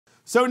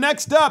So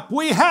next up,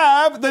 we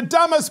have the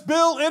dumbest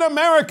bill in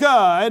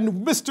America.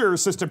 And Mr.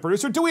 Assistant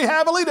Producer, do we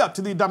have a lead up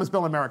to the dumbest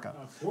bill in America?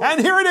 And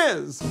here it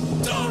is. And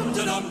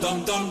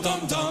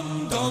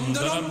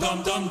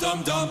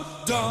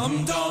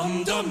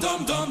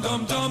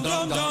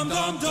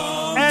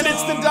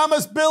it's the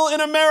dumbest bill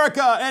in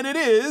America, and it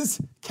is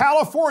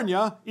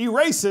California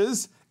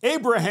erases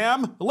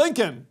Abraham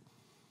Lincoln.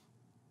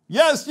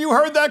 Yes, you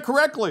heard that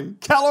correctly.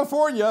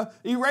 California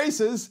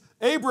erases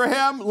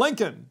Abraham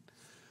Lincoln.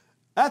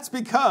 That's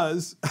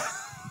because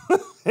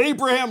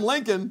Abraham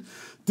Lincoln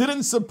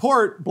didn't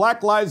support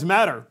Black Lives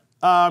Matter.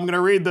 I'm going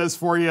to read this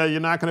for you. You're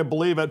not going to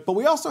believe it. But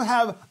we also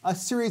have a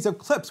series of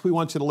clips we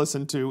want you to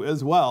listen to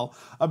as well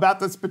about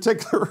this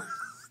particular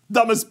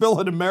dumbest bill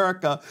in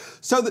America.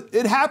 So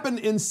it happened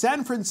in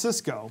San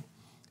Francisco.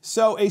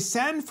 So a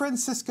San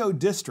Francisco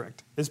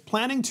district is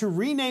planning to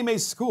rename a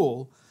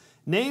school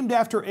named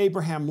after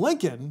Abraham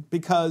Lincoln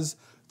because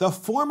the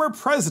former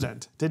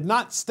president did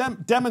not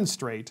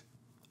demonstrate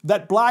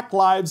that Black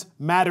lives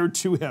mattered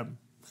to him.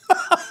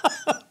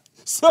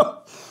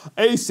 So,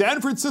 a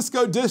San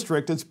Francisco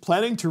district is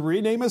planning to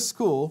rename a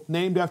school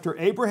named after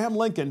Abraham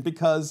Lincoln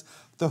because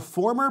the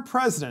former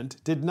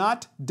president did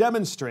not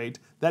demonstrate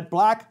that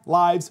Black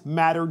lives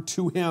mattered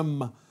to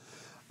him.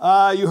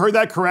 You heard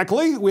that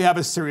correctly. We have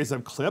a series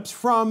of clips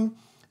from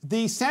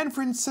the San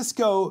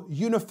Francisco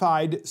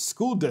Unified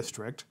School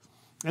District,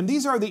 and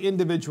these are the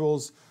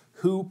individuals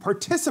who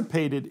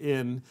participated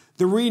in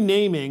the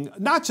renaming,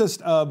 not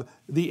just of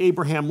the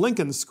Abraham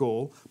Lincoln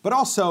School, but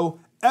also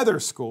other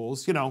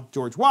schools,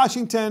 George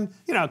Washington,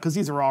 because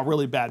these are all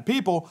really bad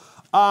people.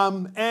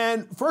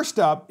 And first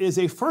up is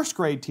a first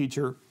grade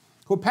teacher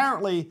who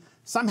apparently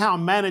somehow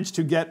managed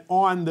to get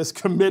on this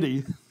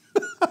committee.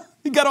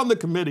 He got on the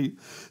committee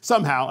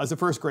somehow as a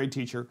first grade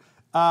teacher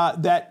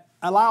that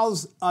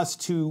allows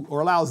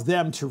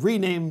them to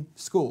rename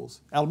schools,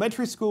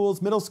 elementary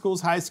schools, middle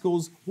schools, high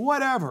schools,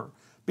 whatever,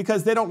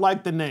 because they don't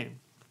like the name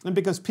and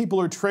because people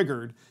are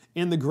triggered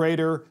in the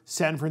greater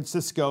San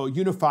Francisco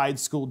Unified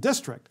School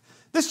District.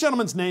 This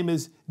gentleman's name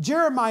is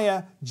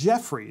Jeremiah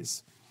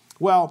Jeffries.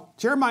 Well,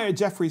 Jeremiah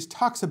Jeffries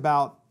talks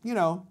about,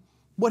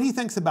 what he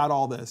thinks about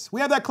all this.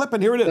 We have that clip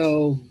and here it is.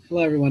 So,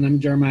 hello everyone, I'm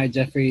Jeremiah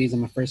Jeffries.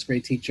 I'm a first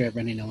grade teacher at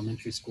Reading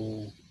Elementary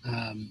School.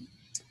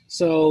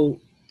 So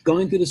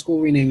going through the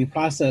school renaming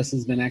process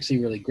has been actually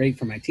really great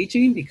for my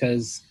teaching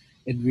because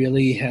it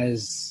really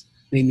has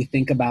made me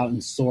think about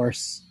and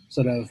source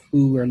sort of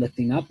who we're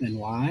lifting up and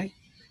why.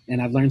 And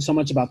I've learned so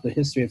much about the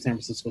history of San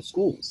Francisco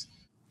schools.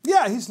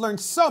 Yeah, he's learned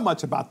so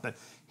much about the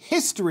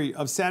history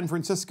of San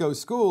Francisco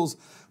schools,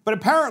 but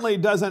apparently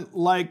doesn't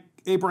like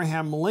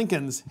Abraham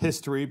Lincoln's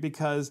history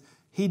because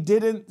he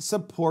didn't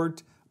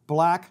support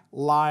Black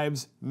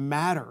Lives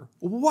Matter.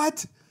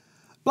 What?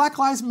 Black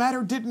Lives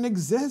Matter didn't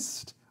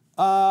exist.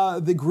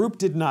 The group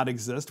did not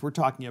exist, we're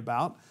talking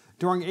about,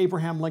 during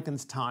Abraham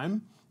Lincoln's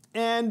time.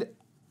 And,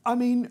 I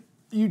mean,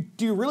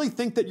 do you really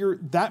think that you're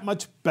that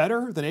much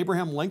better than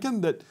Abraham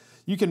Lincoln, that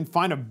you can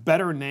find a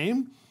better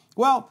name?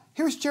 Well,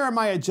 here's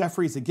Jeremiah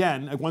Jeffries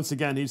again. Once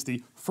again, he's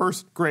the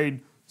first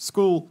grade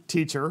school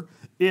teacher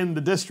in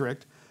the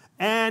district.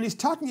 And he's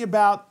talking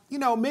about,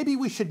 maybe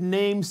we should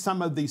name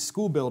some of these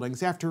school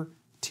buildings after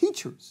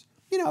teachers,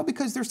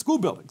 because they're school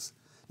buildings.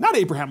 Not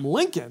Abraham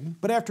Lincoln,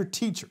 but after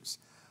teachers.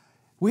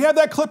 We have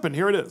that clip and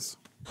here it is.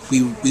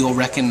 We will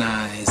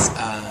recognize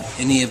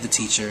any of the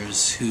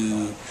teachers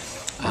who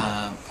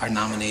are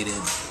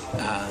nominated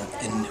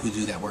and who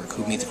do that work,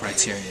 who meet the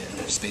criteria.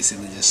 There's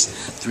basically just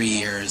 3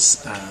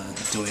 years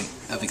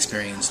of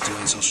experience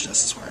doing social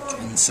justice work.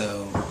 And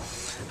so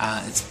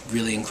it's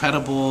really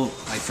incredible.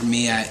 Like for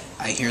me,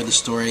 I hear the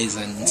stories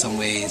and in some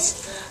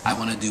ways I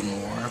want to do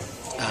more.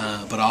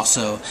 But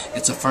also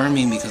it's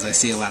affirming because I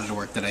see a lot of the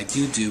work that I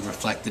do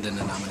reflected in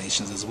the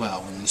nominations as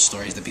well. And the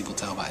stories that people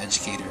tell about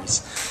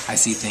educators, I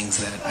see things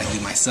that I do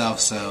myself.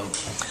 So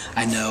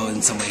I know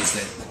in some ways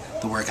that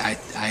the work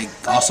I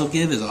also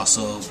give is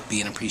also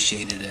being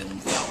appreciated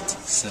and felt.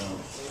 So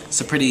it's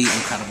a pretty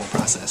incredible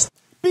process.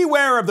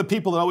 Beware of the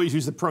people that always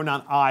use the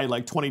pronoun I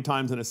like 20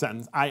 times in a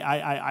sentence.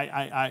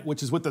 I,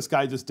 which is what this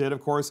guy just did, of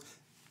course.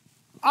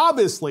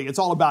 Obviously, it's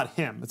all about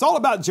him. It's all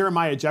about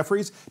Jeremiah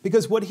Jeffries,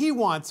 because what he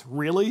wants,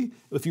 really,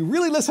 if you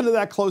really listen to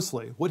that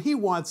closely, what he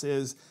wants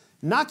is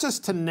not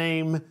just to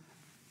name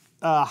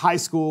high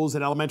schools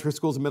and elementary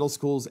schools and middle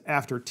schools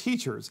after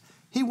teachers.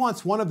 He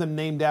wants one of them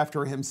named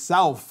after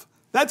himself.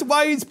 That's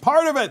why he's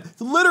part of it.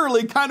 It's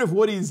literally kind of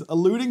what he's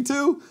alluding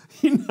to,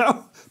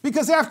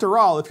 because after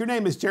all, if your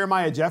name is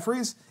Jeremiah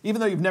Jeffries, even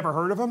though you've never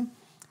heard of him,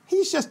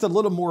 he's just a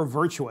little more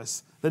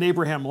virtuous than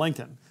Abraham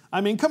Lincoln.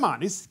 I mean, come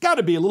on, he's got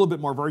to be a little bit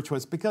more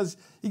virtuous because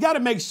you got to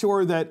make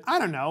sure that,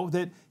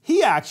 that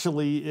he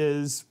actually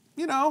is,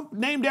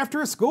 named after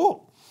a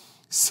school.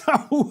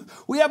 So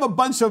we have a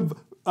bunch of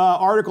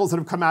articles that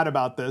have come out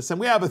about this, and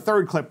we have a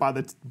third clip, by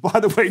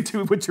the way,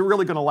 too, which you're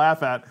really going to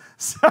laugh at.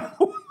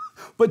 So,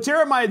 but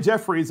Jeremiah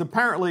Jeffries,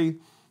 apparently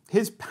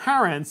his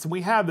parents,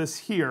 we have this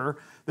here,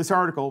 this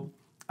article,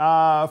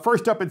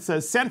 First up, it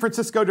says, San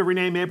Francisco to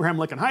rename Abraham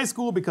Lincoln High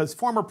School because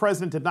former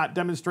president did not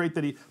demonstrate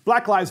that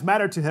Black Lives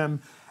Matter to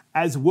him,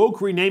 as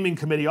woke renaming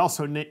committee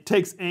also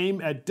takes aim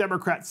at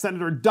Democrat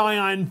Senator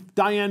Dianne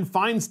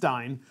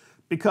Feinstein,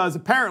 because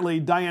apparently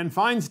Dianne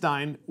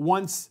Feinstein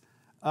once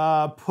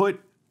put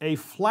a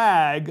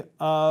flag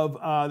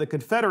of the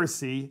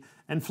Confederacy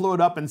and flew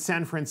it up in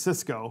San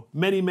Francisco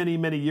many, many,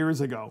 many years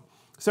ago.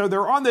 So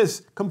they're on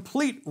this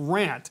complete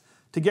rant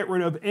to get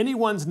rid of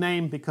anyone's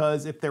name,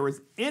 because if there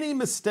was any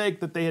mistake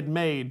that they had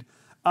made,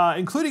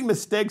 including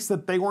mistakes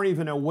that they weren't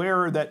even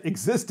aware that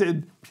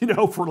existed,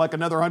 for like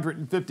another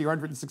 150 or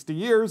 160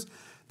 years,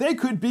 they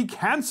could be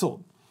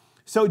canceled.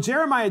 So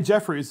Jeremiah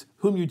Jeffries,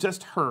 whom you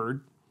just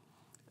heard,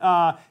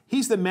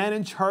 he's the man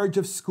in charge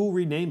of school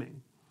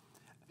renaming,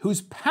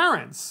 whose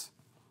parents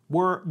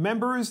were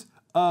members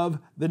of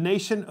the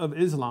Nation of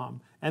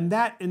Islam, and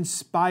that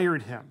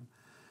inspired him.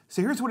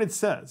 So here's what it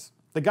says.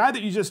 The guy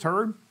that you just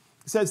heard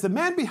says the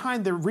man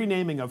behind the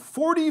renaming of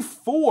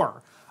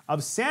 44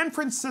 of San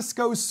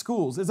Francisco's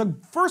schools is a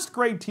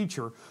first-grade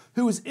teacher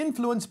who was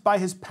influenced by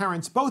his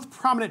parents, both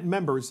prominent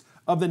members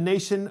of the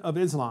Nation of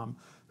Islam,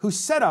 who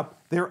set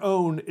up their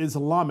own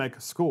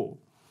Islamic school.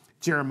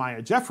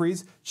 Jeremiah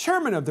Jeffries,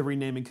 chairman of the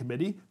renaming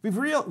committee,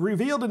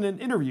 revealed in an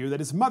interview that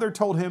his mother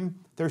told him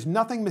there's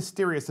nothing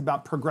mysterious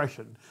about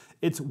progression.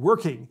 It's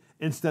working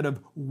instead of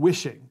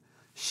wishing.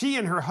 She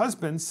and her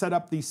husband set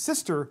up the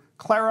sister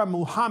Clara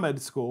Muhammad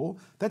School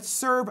that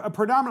serve a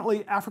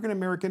predominantly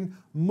African-American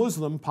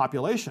Muslim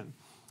population.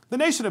 The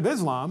Nation of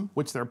Islam,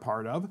 which they're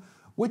part of,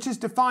 which is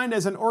defined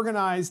as an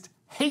organized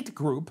hate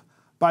group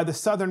by the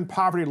Southern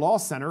Poverty Law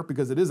Center,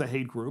 because it is a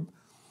hate group,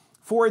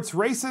 for its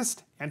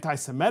racist,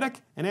 anti-Semitic,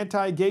 and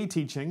anti-gay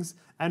teachings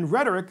and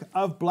rhetoric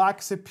of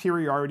black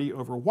superiority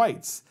over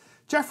whites.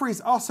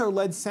 Jeffries also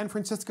led San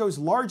Francisco's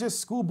largest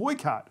school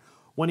boycott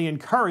when he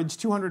encouraged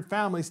 200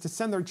 families to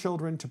send their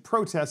children to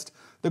protest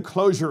the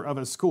closure of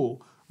a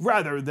school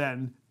rather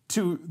than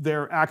to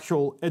their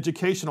actual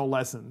educational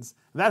lessons.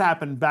 That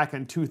happened back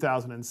in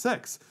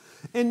 2006.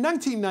 In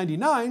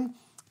 1999,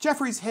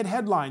 Jeffries hit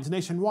headlines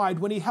nationwide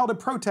when he held a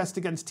protest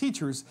against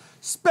teachers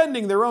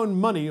spending their own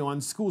money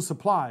on school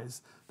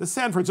supplies. The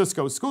San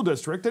Francisco School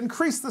District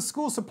increased the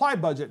school supply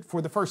budget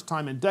for the first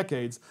time in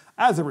decades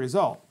as a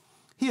result.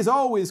 He has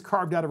always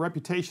carved out a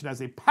reputation as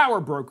a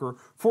power broker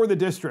for the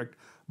district,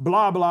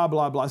 blah, blah,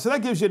 blah, blah. So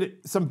that gives you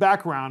some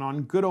background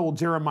on good old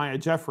Jeremiah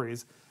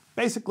Jeffries.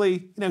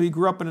 Basically, he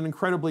grew up in an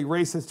incredibly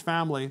racist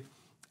family,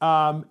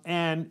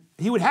 and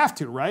he would have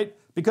to, right?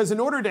 Because in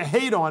order to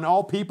hate on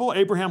all people,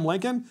 Abraham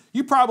Lincoln,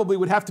 you probably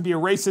would have to be a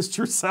racist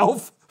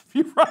yourself.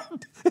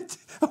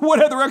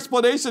 What other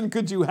explanation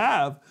could you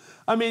have?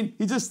 I mean,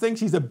 he just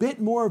thinks he's a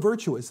bit more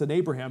virtuous than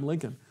Abraham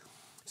Lincoln.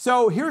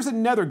 So here's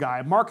another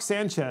guy, Mark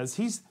Sanchez.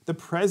 He's the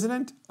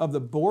president of the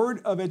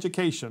Board of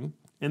Education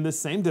in this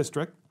same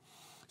district.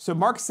 So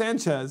Mark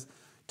Sanchez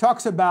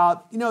talks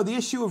about, the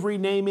issue of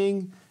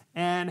renaming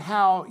and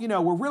how,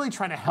 we're really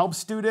trying to help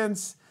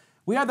students.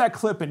 We have that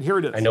clip, and here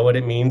it is. I know what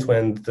it means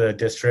when the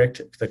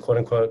district, the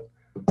quote-unquote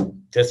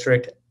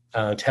district,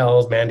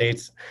 tells,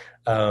 mandates,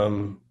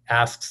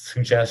 asks,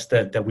 suggests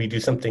that we do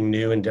something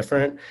new and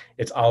different.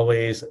 It's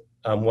always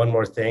one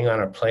more thing on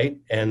our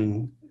plate,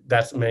 and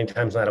that's many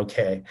times not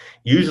okay.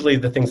 Usually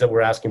the things that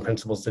we're asking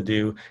principals to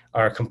do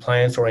are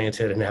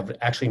compliance-oriented and have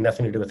actually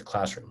nothing to do with the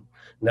classroom,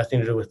 nothing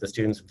to do with the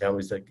students and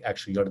families that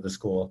actually go to the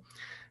school.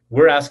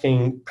 We're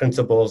asking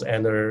principals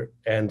and their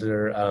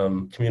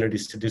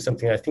communities to do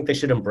something I think they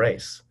should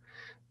embrace,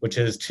 which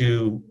is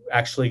to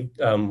actually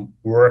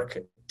work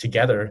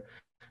together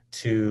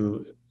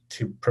to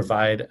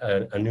provide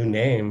a new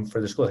name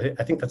for the school.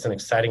 I think that's an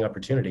exciting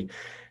opportunity.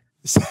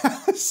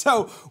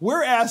 So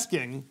we're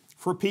asking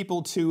for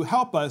people to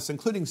help us,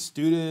 including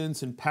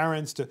students and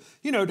parents, to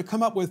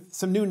come up with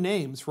some new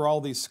names for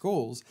all these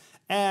schools.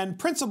 And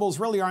principals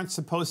really aren't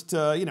supposed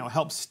to,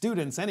 help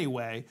students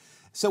anyway.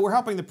 So we're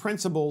helping the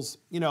principals,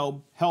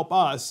 help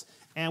us.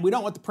 And we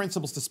don't want the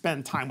principals to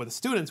spend time with the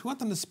students. We want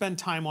them to spend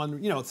time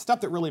on,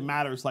 stuff that really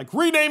matters, like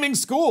renaming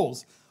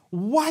schools.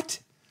 What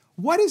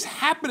is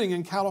happening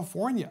in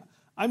California?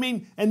 I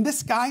mean, and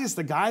this guy is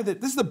the guy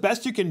this is the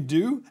best you can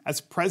do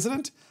as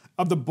president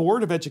of the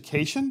Board of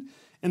Education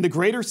in the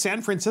greater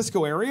San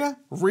Francisco area?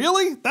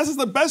 Really? This is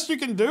the best you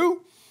can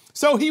do?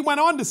 So he went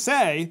on to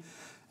say,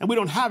 and we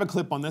don't have a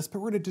clip on this, but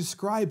we're going to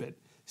describe it.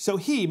 So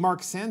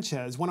Mark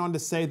Sanchez, went on to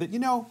say that,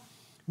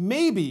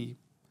 maybe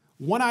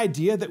one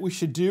idea that we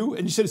should do,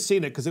 and you should have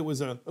seen it because it was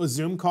a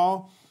Zoom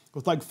call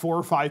with like 4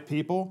 or 5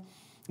 people,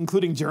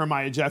 including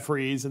Jeremiah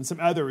Jeffries and some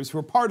others who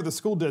are part of the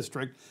school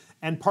district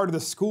and part of the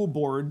school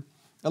board,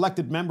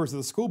 elected members of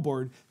the school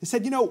board. They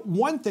said,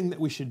 one thing that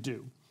we should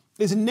do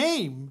is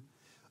name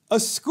a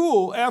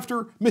school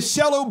after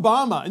Michelle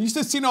Obama. And you should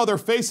have seen all their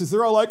faces.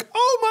 They're all like,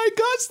 oh my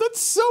gosh,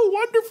 that's so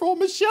wonderful,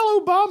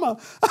 Michelle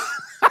Obama.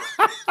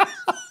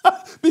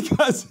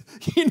 Because,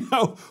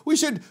 we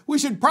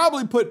should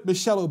probably put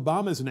Michelle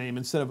Obama's name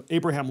instead of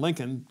Abraham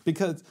Lincoln,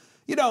 because,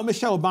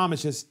 Michelle Obama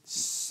is just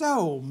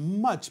so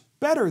much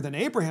better than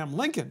Abraham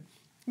Lincoln.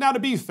 Now, to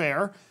be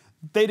fair,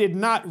 they did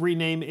not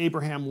rename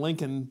Abraham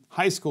Lincoln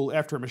High School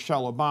after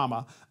Michelle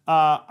Obama.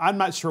 I'm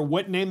not sure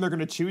what name they're going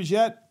to choose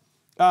yet.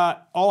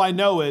 All I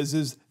know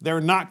is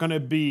there's not going to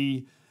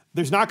be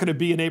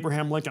an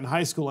Abraham Lincoln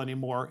High School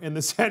anymore in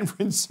the San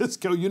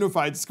Francisco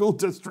Unified School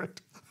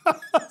District.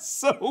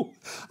 So,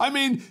 I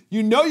mean,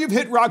 you've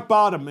hit rock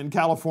bottom in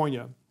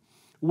California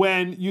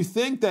when you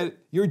think that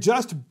you're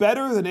just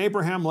better than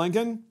Abraham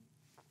Lincoln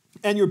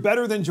and you're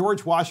better than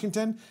George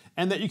Washington,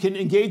 and that you can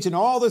engage in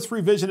all this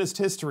revisionist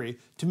history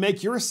to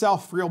make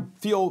yourself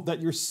feel that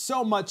you're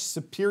so much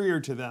superior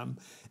to them.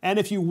 And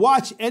if you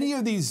watch any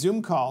of these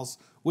Zoom calls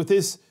with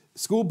this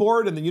school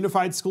board and the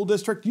Unified School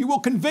District, you will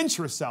convince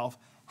yourself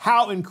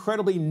how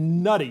incredibly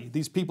nutty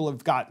these people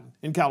have gotten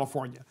in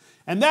California.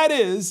 And that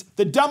is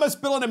the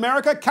dumbest bill in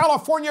America,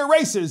 California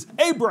races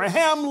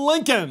Abraham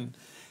Lincoln.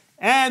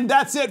 And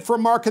that's it for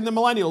Mark and the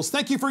Millennials.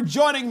 Thank you for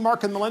joining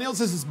Mark and the Millennials.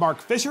 This is Mark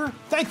Fisher.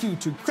 Thank you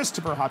to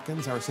Christopher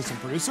Hopkins, our assistant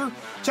producer.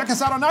 Check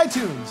us out on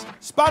iTunes,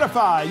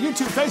 Spotify,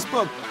 YouTube,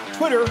 Facebook,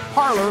 Twitter,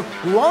 Parler,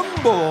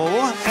 Rumble,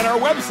 and our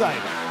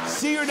website.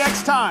 See you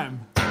next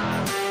time.